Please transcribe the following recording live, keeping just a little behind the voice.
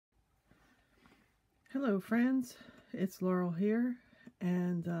Hello friends, it's Laurel here,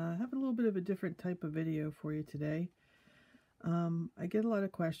 and I have a little bit of a different type of video for you today. I get a lot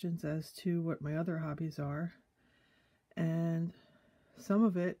of questions as to what my other hobbies are, and some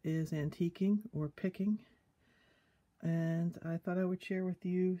of it is antiquing or picking, and I thought I would share with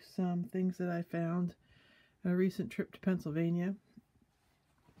you some things that I found on a recent trip to Pennsylvania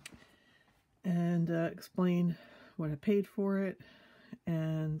and explain what I paid for it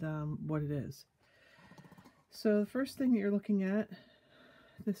and what it is. So the first thing that you're looking at,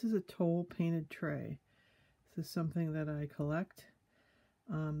 this is a Tole painted tray. This is something that I collect.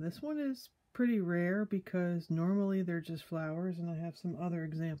 This one is pretty rare because normally they're just flowers, and I have some other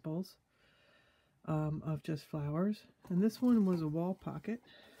examples of just flowers. And this one was a wall pocket.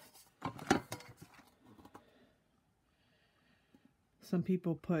 Some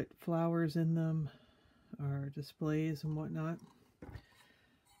people put flowers in them or displays and whatnot.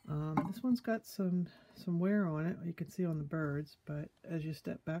 This one's got some wear on it, you can see on the birds, but as you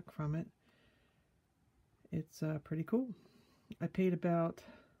step back from it, it's pretty cool. I paid about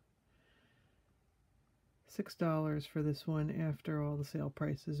 $6 for this one after all the sale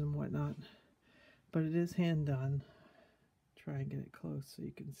prices and whatnot, but it is hand done. Try and get it close so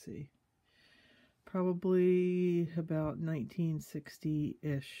you can see. Probably about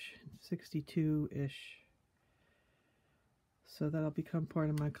 1960-ish, 62-ish. So that'll become part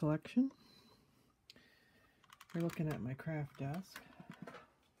of my collection. We're looking at my craft desk.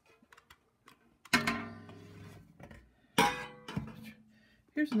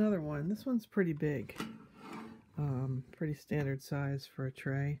 Here's another one. This one's pretty big. Pretty standard size for a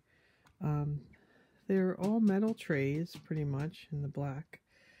tray. They're all metal trays, pretty much, in the black.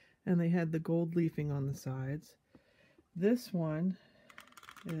 And they had the gold leafing on the sides. This one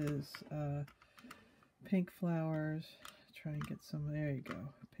is pink flowers. Try and get some. There you go,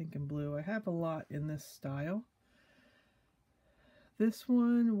 pink and blue. I have a lot in this style. This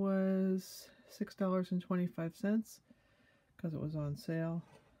one was $6.25 because it was on sale.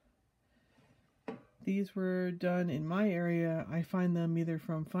 These were done in my area. I find them either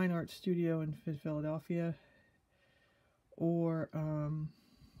from Fine Art Studio in Philadelphia or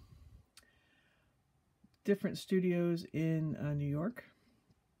different studios in New York.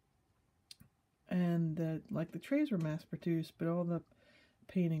 And like the trays were mass produced, but all the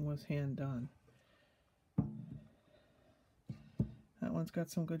painting was hand done. That one's got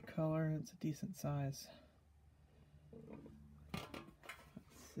some good color and it's a decent size. Let's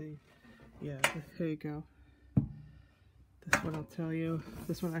see. Yeah, here you go. This one I'll tell you.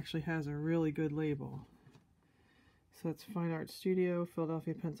 This one actually has a really good label. So it's Fine Art Studio,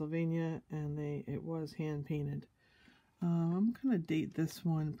 Philadelphia, Pennsylvania, and it was hand painted. I'm going to date this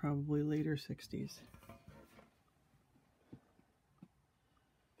one probably later 60s.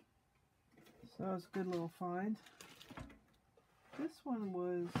 So that was a good little find. This one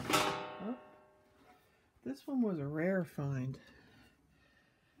was a rare find.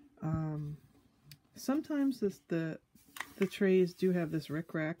 Sometimes the trays do have this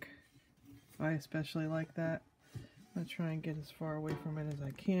rickrack. I especially like that. I'm going to try and get as far away from it as I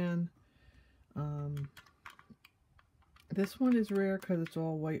can. This one is rare because it's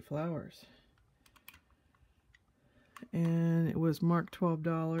all white flowers. And it was marked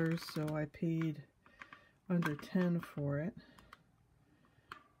 $12, so I paid under $10 for it.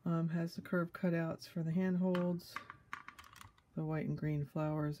 Has the curved cutouts for the handholds. The white and green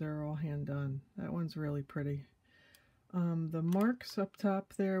flowers, they're all hand done. That one's really pretty. The marks up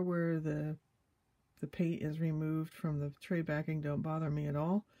top there where the paint is removed from the tray backing don't bother me at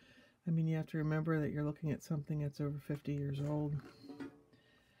all. I mean, you have to remember that you're looking at something that's over 50 years old.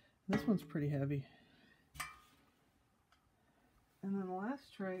 This one's pretty heavy. And then the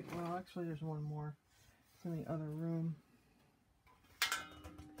last tray, well, actually there's one more. It's in the other room.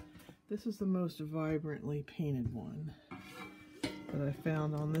 This is the most vibrantly painted one that I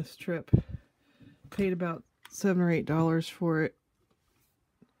found on this trip. Paid about $7 or $8 for it.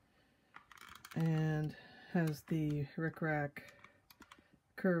 And has the rickrack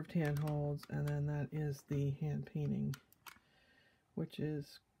curved handholds, and then that is the hand painting, which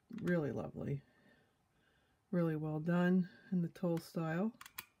is really lovely. Really well done in the Tole style.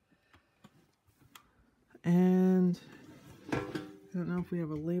 And I don't know if we have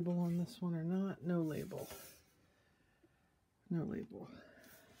a label on this one or not. No label. No label.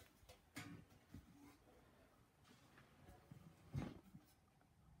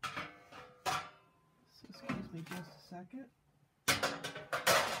 So excuse me just a second.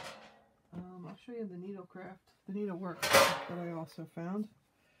 I'll show you the needlework that I also found.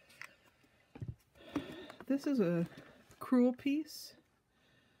 This is a crewel piece.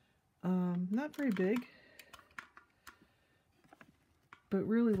 Not very big, but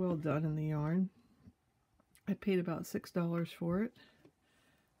really well done in the yarn. I paid about $6 for it.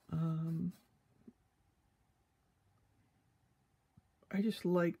 I just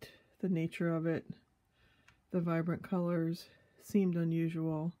liked the nature of it. The vibrant colors seemed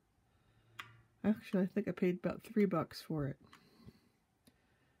unusual. Actually, I think I paid about $3 for it.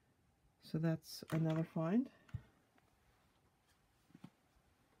 So that's another find.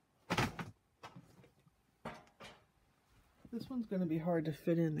 This one's going to be hard to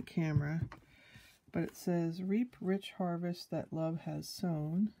fit in the camera, but it says, "Reap rich harvest that love has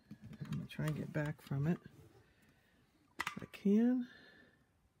sown." I'm going to try and get back from it if I can.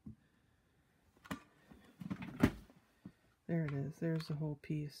 There it is. There's the whole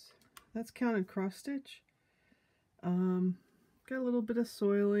piece. That's counted cross stitch. Got a little bit of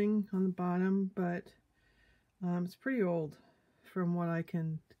soiling on the bottom, but it's pretty old from what I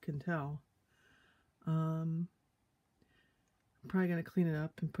can tell. I'm probably going to clean it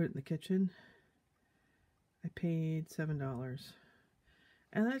up and put it in the kitchen. I paid $7.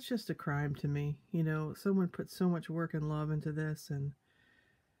 And that's just a crime to me. You know, someone put so much work and love into this, and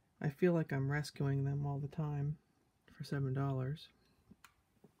I feel like I'm rescuing them all the time for $7.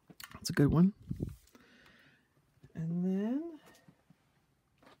 That's a good one. And then,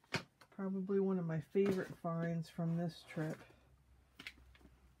 probably one of my favorite finds from this trip.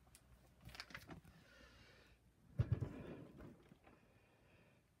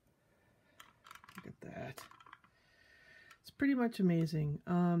 Look at that. It's pretty much amazing.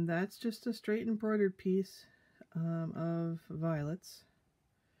 That's just a straight embroidered piece of violets.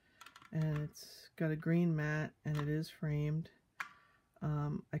 And it's got a green mat, and it is framed.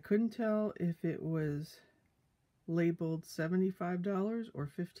 I couldn't tell if it was labeled $75 or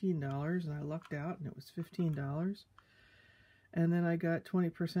 $15, and I lucked out and it was $15. And then I got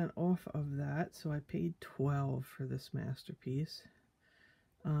 20% off of that, so I paid $12 for this masterpiece.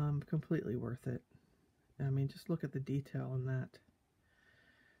 Completely worth it. I mean, just look at the detail in that.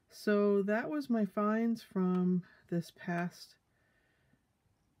 So that was my finds from this past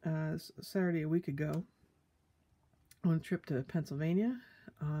Saturday a week ago on a trip to Pennsylvania.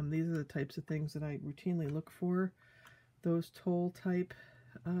 These are the types of things that I routinely look for. Those Tole type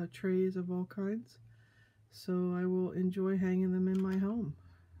trays of all kinds. So I will enjoy hanging them in my home.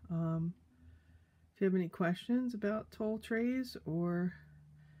 If you have any questions about Tole trays or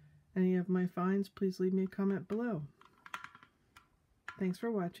any of my finds, please leave me a comment below. Thanks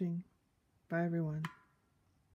for watching. Bye everyone.